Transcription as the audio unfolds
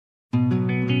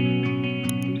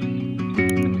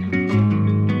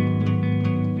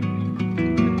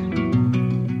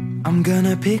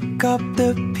gonna pick up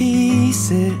the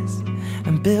pieces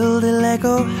and build a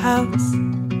Lego house.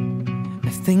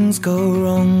 If things go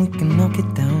wrong, we can knock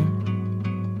it down.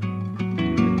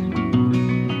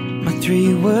 My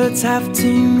 3 words have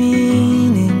 2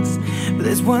 meanings, but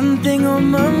there's one thing on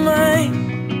my mind.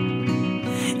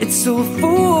 It's all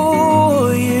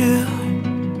for you.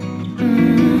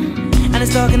 And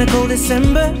it's dark in a cold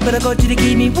December, but I got you to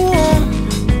keep me warm.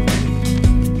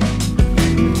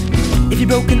 If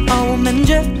you're broken, I will mend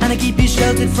you, and I keep you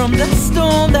sheltered from the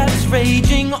storm that's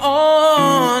raging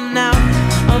on. Now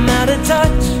I'm out of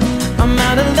touch, I'm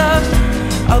out of love.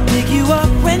 I'll pick you up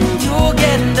when you're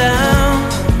getting down.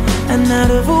 And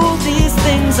out of all these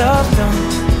things I've done,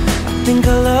 I think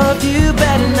I love you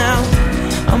better now.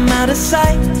 I'm out of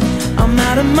sight, I'm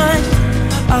out of mind.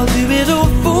 I'll do it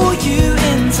all for you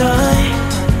in time.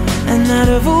 And out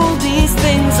of all these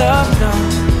things I've done,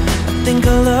 I think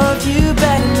I love you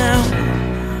better now.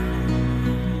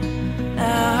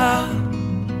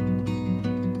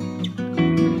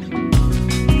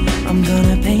 I'm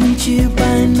gonna paint you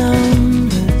by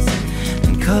numbers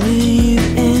and color you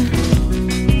in.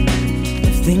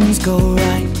 If things go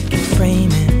right, we can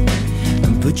frame it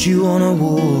and put you on a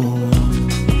wall.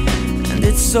 And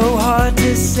it's so hard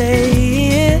to say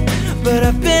it, but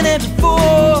I've been it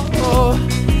before.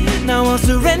 Now I'll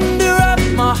surrender up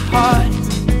my heart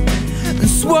and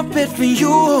swap it for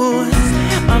yours.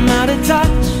 I'm out of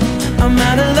touch, I'm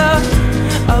out of love.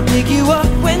 I'll pick you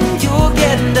up when you're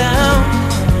getting down.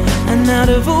 And out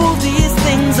of all these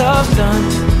things I've done,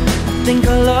 I think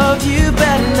I love you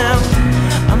better now.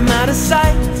 I'm out of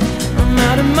sight, I'm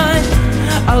out of mind.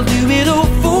 I'll do it all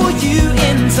for you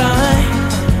in time.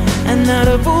 And out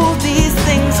of all these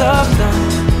things I've done,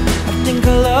 I think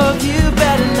I love you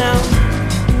better now.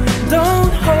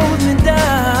 Don't hold me down.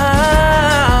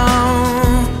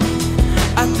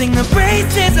 I think the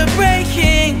braces are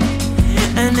breaking,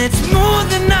 and it's more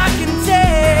than I can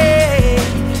take.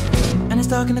 And it's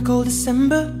dark in the cold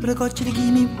December, but I got you to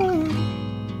keep me warm.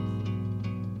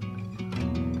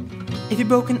 If you're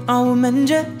broken, I will mend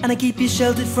you, and I keep you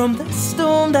sheltered from the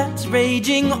storm that's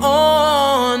raging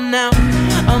on. Now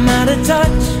I'm out of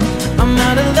touch, I'm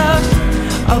out of love.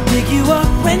 I'll pick you up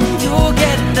when you're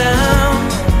getting down.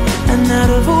 And out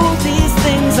of all these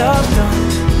things I've done,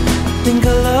 I think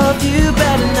I love you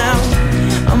better now.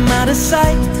 I'm out of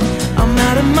sight, I'm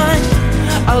out of mind.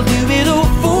 I'll do it all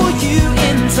for you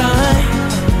in time.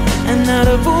 And out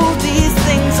of all these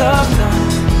things I've done,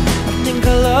 I think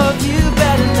I love you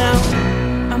better now.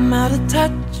 I'm out of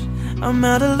touch, I'm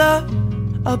out of love.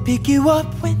 I'll pick you up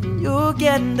when you're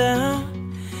getting down.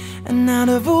 And out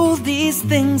of all these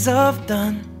things I've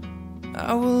done,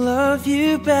 I will love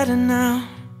you better now.